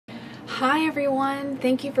Hi everyone,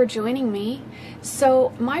 thank you for joining me.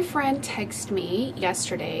 So my friend texted me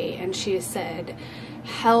yesterday and she said,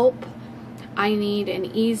 help, I need an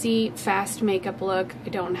easy, fast makeup look. I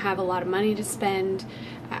don't have a lot of money to spend.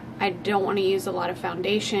 I don't want to use a lot of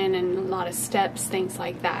foundation and a lot of steps, things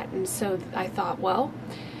like that. And so I thought, well,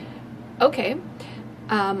 okay,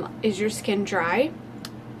 is your skin dry?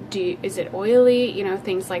 Is it oily? You know,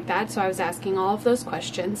 things like that. So I was asking all of those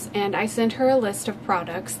questions, and I sent her a list of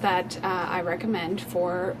products that I recommend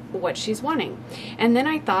for what she's wanting. And then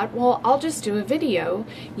I thought, well, I'll just do a video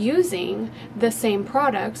using the same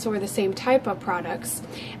products or the same type of products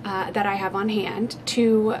that I have on hand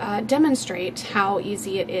to demonstrate how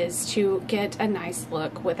easy it is to get a nice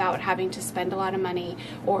look without having to spend a lot of money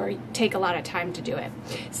or take a lot of time to do it.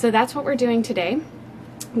 So that's what we're doing today.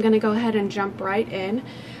 I'm going to go ahead and jump right in.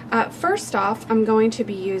 First off, I'm going to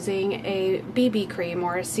be using a BB cream,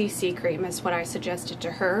 or a CC cream is what I suggested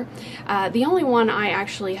to her. The only one I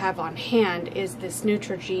actually have on hand is this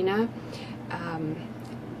Neutrogena,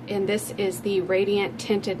 and this is the Radiant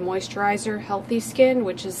Tinted Moisturizer Healthy Skin,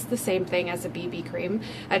 which is the same thing as a BB cream.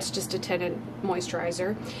 It's just a tinted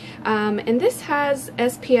moisturizer. And this has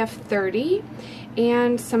SPF 30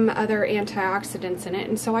 and some other antioxidants in it,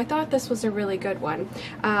 and so I thought this was a really good one.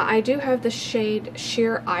 I do have the shade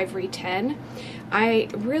Sheer Ivory 10. I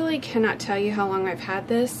really cannot tell you how long I've had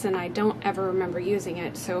this, and I don't ever remember using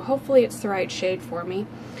it, so hopefully it's the right shade for me.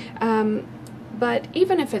 But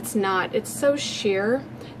even if it's not, it's so sheer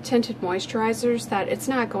tinted moisturizers that it's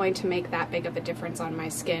not going to make that big of a difference on my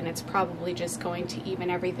skin. It's probably just going to even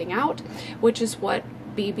everything out, which is what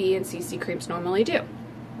BB and CC creams normally do.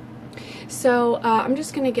 So I'm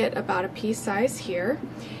just going to get about a pea size here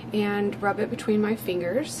and rub it between my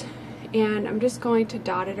fingers, and I'm just going to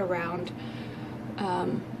dot it around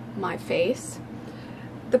my face.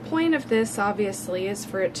 The point of this obviously is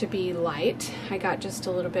for it to be light. I got just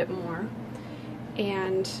a little bit more,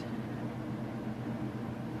 and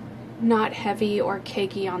not heavy or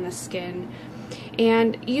cakey on the skin.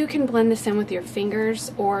 And you can blend this in with your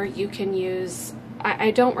fingers, or you can use,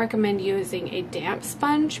 I don't recommend using a damp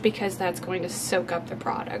sponge because that's going to soak up the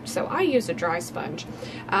product. So I use a dry sponge.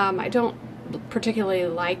 I don't particularly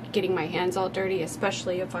like getting my hands all dirty,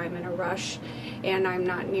 especially if I'm in a rush and I'm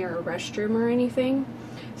not near a restroom or anything.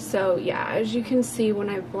 So yeah, as you can see, when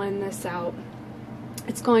I blend this out,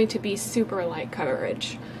 it's going to be super light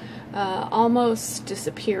coverage, almost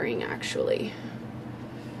disappearing actually.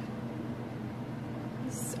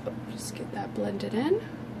 So just get that blended in.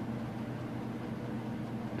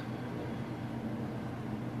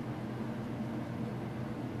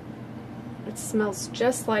 It smells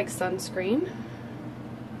just like sunscreen,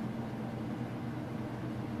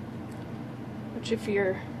 which if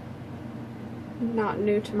you're not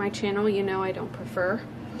new to my channel, you know I don't prefer.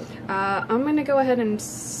 I'm going to go ahead and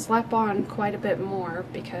slap on quite a bit more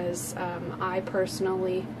because I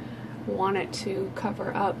personally want it to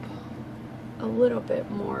cover up a little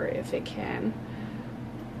bit more, if it can,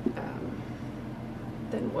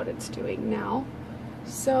 than what it's doing now.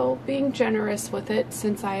 So being generous with it,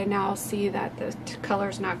 since I now see that the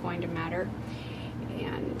color's not going to matter,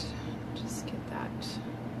 and just get that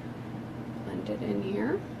blended in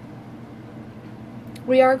here.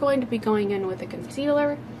 We are going to be going in with a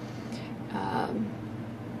concealer.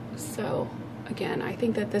 So again, I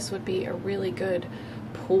think that this would be a really good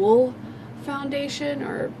pool foundation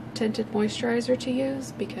or tinted moisturizer to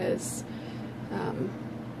use because,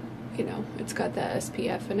 you know, it's got that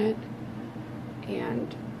SPF in it.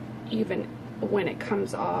 And even when it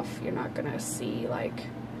comes off, you're not gonna see like,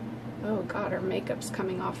 oh god, her makeup's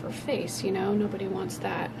coming off her face, you know, nobody wants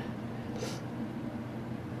that.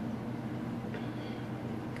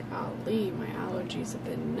 Golly, my allergies have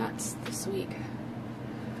been nuts this week.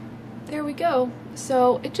 There we go.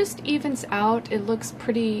 So it just evens out. It looks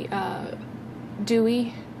pretty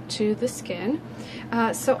dewy to the skin.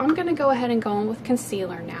 So I'm going to go ahead and go in with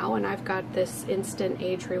concealer now, and I've got this Instant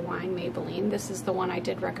Age Rewind Maybelline. This is the one I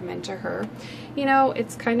did recommend to her. You know,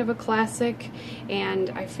 it's kind of a classic, and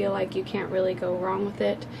I feel like you can't really go wrong with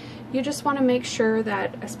it. You just want to make sure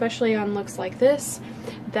that, especially on looks like this,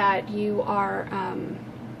 that you are,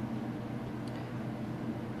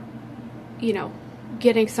 you know,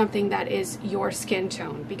 getting something that is your skin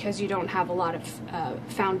tone, because you don't have a lot of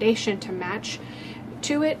foundation to match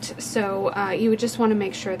to it. So you would just want to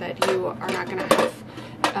make sure that you are not going to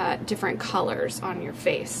have different colors on your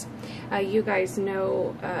face. You guys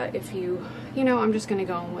know, if you know, I'm just going to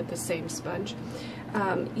go in with the same sponge.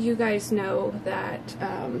 You guys know that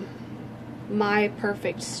my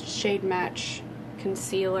perfect shade match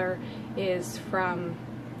concealer is from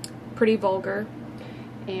Pretty Vulgar,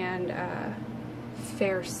 and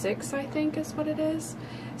Fair 6, I think is what it is.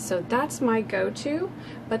 So that's my go-to,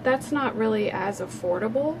 but that's not really as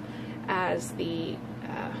affordable as the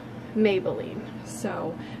Maybelline.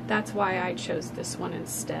 So that's why I chose this one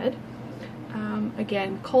instead.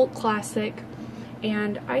 Again, cult classic,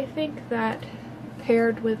 and I think that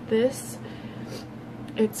paired with this,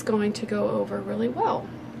 it's going to go over really well.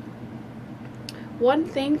 One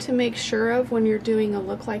thing to make sure of when you're doing a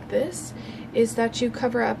look like this is that you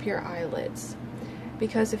cover up your eyelids,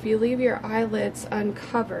 because if you leave your eyelids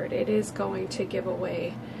uncovered, it is going to give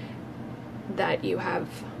away that you have,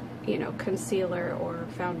 you know, concealer or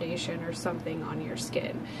foundation or something on your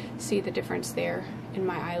skin. See the difference there in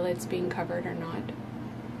my eyelids being covered or not?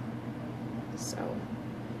 So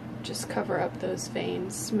just cover up those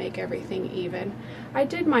veins, make everything even. I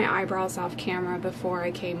did my eyebrows off camera before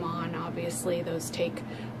I came on. Obviously those take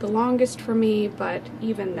the longest for me, but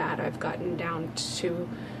even that I've gotten down to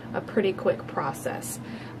a pretty quick process.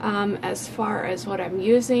 As far as what I'm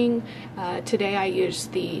using, today I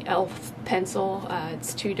used the e.l.f. pencil.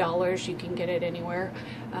 It's $2, you can get it anywhere.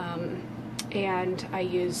 And I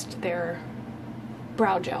used their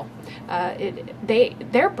brow gel.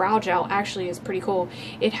 Their brow gel actually is pretty cool.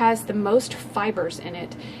 It has the most fibers in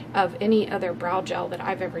it of any other brow gel that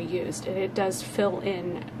I've ever used, and it does fill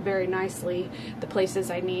in very nicely the places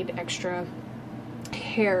I need extra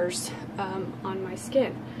hairs on my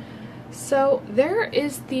skin. So there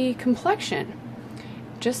is the complexion,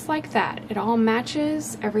 just like that. It all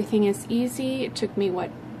matches, everything is easy. It took me, what,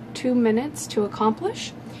 2 minutes to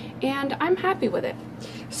accomplish, and I'm happy with it.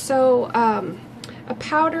 So a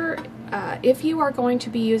powder, if you are going to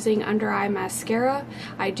be using under eye mascara,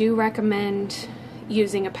 I do recommend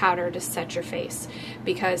using a powder to set your face,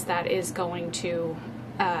 because that is going to,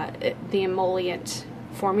 the emollient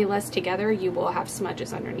formulas together, you will have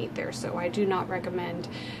smudges underneath there. So I do not recommend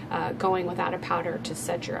going without a powder to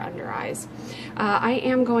set your under eyes. I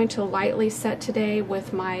am going to lightly set today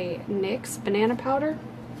with my NYX banana powder.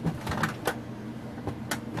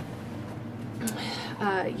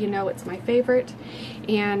 You know, it's my favorite,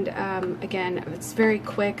 and again, it's very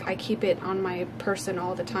quick. I keep it on my person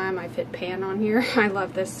all the time. I fit pan on here. I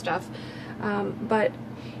love this stuff, but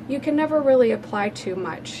you can never really apply too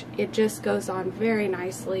much. It just goes on very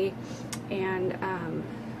nicely and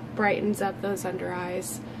brightens up those under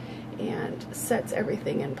eyes and sets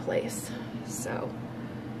everything in place. So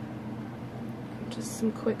just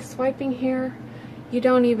some quick swiping here. You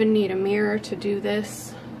don't even need a mirror to do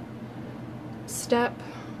this step.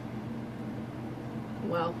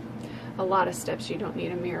 Well, a lot of steps you don't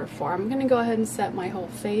need a mirror for. I'm going to go ahead and set my whole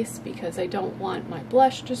face because I don't want my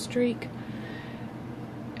blush to streak.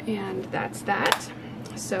 And that's that.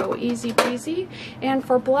 So easy peasy. And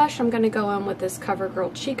for blush, I'm going to go in with this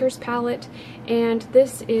CoverGirl Cheekers palette, and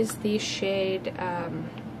this is the shade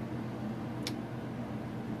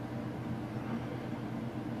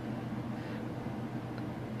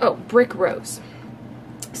Brick Rose.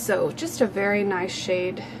 So just a very nice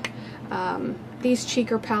shade. These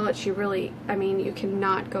cheeker palettes, you really, I mean, you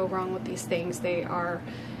cannot go wrong with these things. They are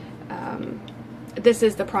this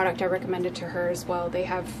is the product I recommended to her as well. They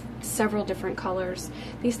have several different colors.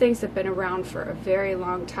 These things have been around for a very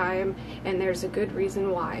long time, and there's a good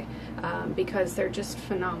reason why, because they're just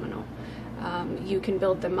phenomenal. You can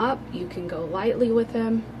build them up, you can go lightly with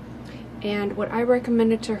them, and what I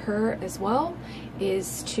recommended to her as well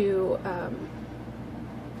is to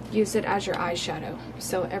use it as your eyeshadow,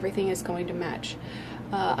 so everything is going to match.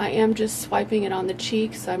 I am just swiping it on the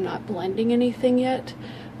cheeks. I'm not blending anything yet.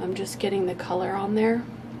 I'm just getting the color on there.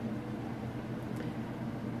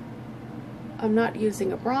 I'm not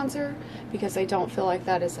using a bronzer because I don't feel like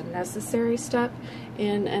that is a necessary step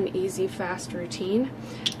in an easy, fast routine.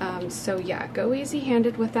 So yeah, go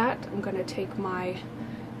easy-handed with that. I'm going to take my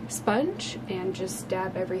sponge and just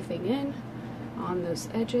dab everything in on those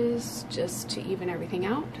edges just to even everything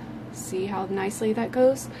out. See how nicely that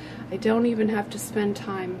goes? I don't even have to spend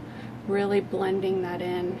time really blending that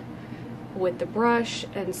in with the brush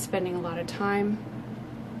and spending a lot of time.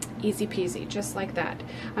 Easy peasy, just like that.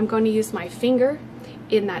 I'm going to use my finger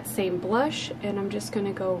in that same blush, and I'm just going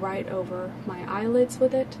to go right over my eyelids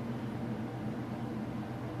with it,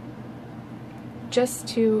 just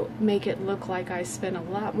to make it look like I spent a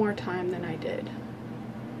lot more time than I did.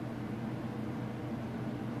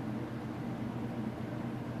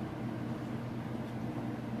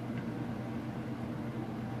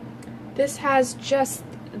 This has just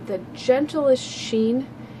the gentlest sheen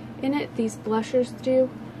in it, these blushers do.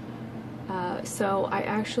 So I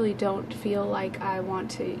actually don't feel like I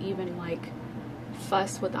want to even like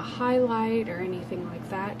fuss with a highlight or anything like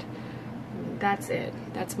that. I'm that's it.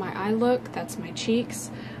 That's my eye look, that's my cheeks.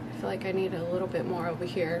 I feel like I need a little bit more over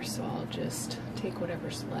here, so I'll just take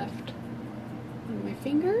whatever's left on my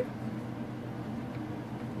finger.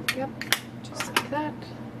 Yep, just like that.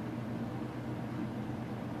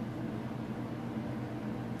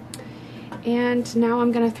 And now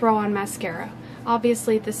I'm going to throw on mascara.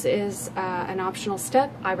 Obviously this is an optional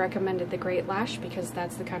step. I recommended the Great Lash because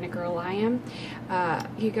that's the kind of girl I am.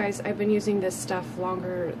 You guys, I've been using this stuff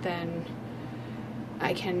longer than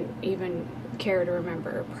I can even care to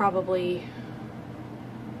remember. Probably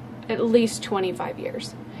at least 25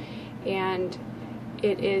 years. And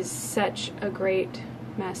it is such a great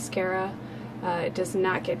mascara. It does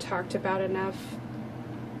not get talked about enough.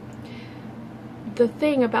 The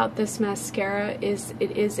thing about this mascara is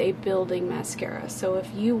it is a building mascara. So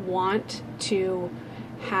if you want to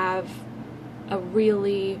have a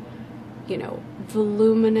really, you know,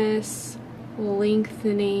 voluminous,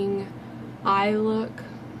 lengthening eye look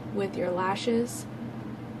with your lashes,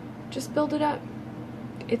 just build it up.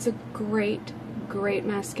 It's a great, great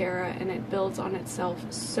mascara, and it builds on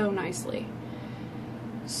itself so nicely.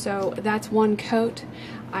 So that's one coat.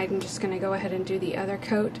 I'm just going to go ahead and do the other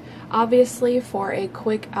coat. Obviously, for a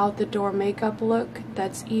quick out-the-door makeup look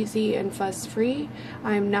that's easy and fuss-free,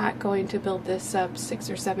 I'm not going to build this up 6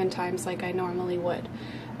 or 7 times like I normally would.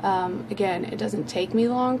 Again, it doesn't take me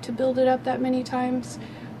long to build it up that many times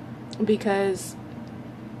because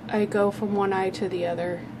I go from one eye to the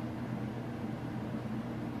other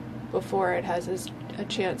before it has a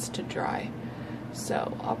chance to dry.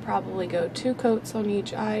 So I'll probably go 2 coats on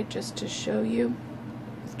each eye just to show you.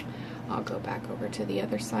 I'll go back over to the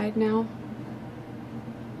other side now.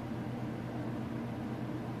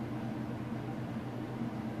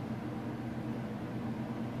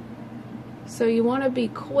 So you want to be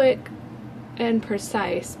quick and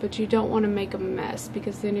precise, but you don't want to make a mess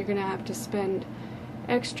because then you're going to have to spend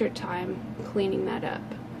extra time cleaning that up.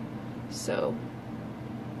 So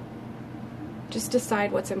just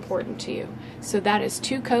decide what's important to you. So that is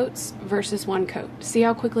 2 coats versus 1 coat. See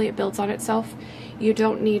how quickly it builds on itself? You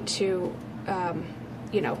don't need to,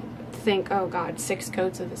 you know, think, oh God, 6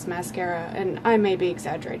 coats of this mascara, and I may be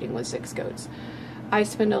exaggerating with 6 coats. I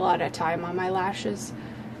spend a lot of time on my lashes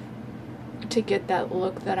to get that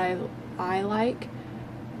look that I like,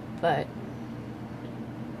 but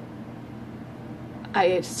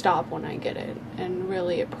I stop when I get it, and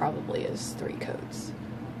really it probably is 3 coats.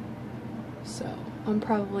 So I'm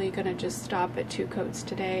probably gonna just stop at 2 coats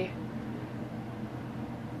today.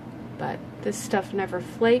 But this stuff never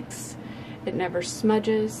flakes, it never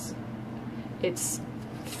smudges, it's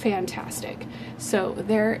fantastic. So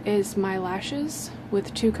there is my lashes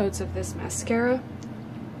with 2 coats of this mascara.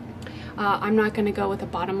 I'm not going to go with a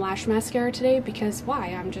bottom lash mascara today because why?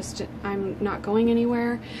 I'm not going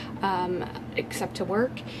anywhere except to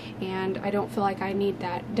work, and I don't feel like I need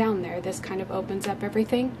that down there. This kind of opens up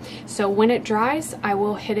everything. So when it dries, I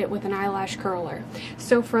will hit it with an eyelash curler.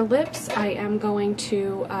 So for lips, I am going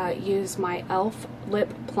to use my e.l.f.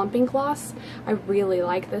 lip plumping gloss. I really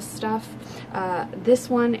like this stuff. This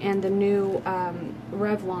one and the new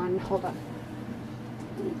Revlon, hold on.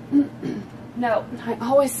 No, I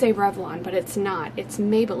always say Revlon, but it's not. It's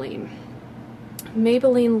Maybelline.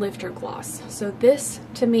 Maybelline Lifter Gloss. So this,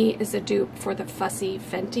 to me, is a dupe for the Fussy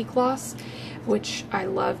Fenty Gloss, which I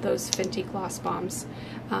love those Fenty Gloss bombs.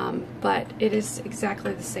 But it is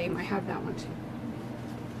exactly the same. I have that one too.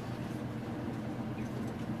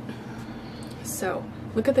 So,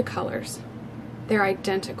 look at the colors. They're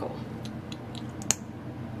identical.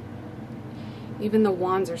 Even the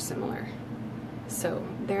wands are similar. So,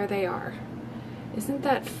 there they are. Isn't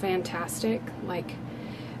that fantastic? Like,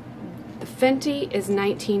 the Fenty is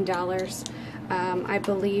 $19. I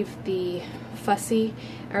believe the Fussy,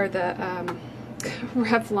 or the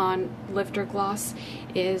Revlon Lifter Gloss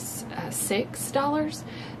is $6.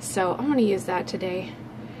 So I'm going to use that today.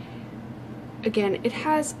 Again, it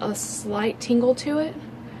has a slight tingle to it,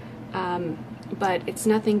 but it's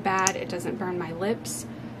nothing bad. It doesn't burn my lips.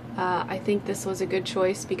 I think this was a good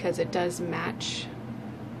choice because it does match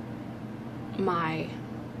my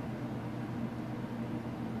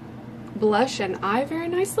blush and eye very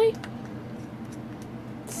nicely.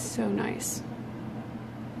 So nice.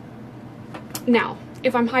 Now,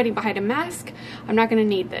 if I'm hiding behind a mask, I'm not going to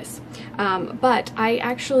need this. But I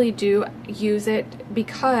actually do use it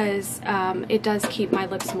because it does keep my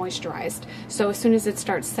lips moisturized. So as soon as it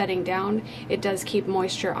starts setting down, it does keep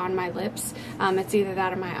moisture on my lips. It's either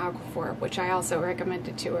that or my Aquaphor, which I also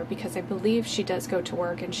recommended to her because I believe she does go to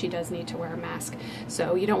work and she does need to wear a mask.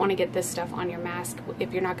 So you don't want to get this stuff on your mask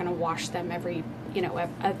if you're not going to wash them every, you know,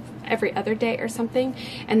 every other day or something.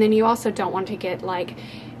 And then you also don't want to get like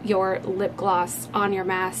your lip gloss on your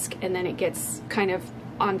mask and then it gets kind of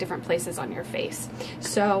on different places on your face.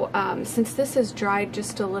 So since this has dried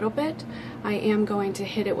just a little bit, I am going to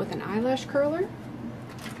hit it with an eyelash curler.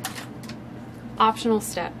 Optional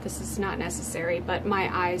step, this is not necessary, but my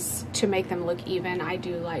eyes, to make them look even, I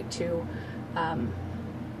do like to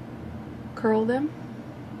curl them.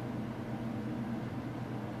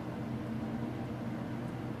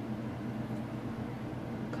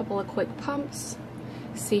 Couple of quick pumps.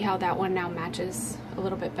 See how that one now matches a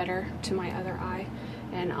little bit better to my other eye,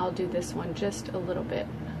 and I'll do this one just a little bit.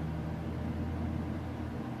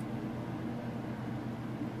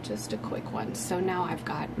 Just a quick one. So now I've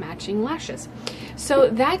got matching lashes. So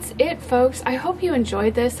that's it, folks. I hope you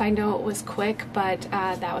enjoyed this. I know it was quick, but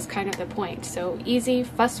that was kind of the point. So easy,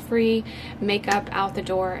 fuss-free makeup out the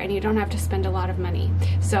door, and you don't have to spend a lot of money.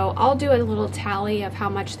 So I'll do a little tally of how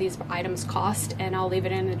much these items cost, and I'll leave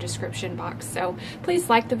it in the description box. So please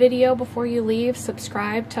like the video before you leave,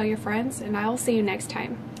 subscribe, tell your friends, and I'll see you next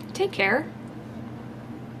time. Take care.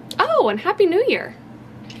 Oh, and Happy New Year.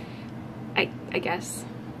 I guess.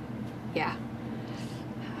 Yeah.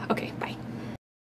 Okay, bye.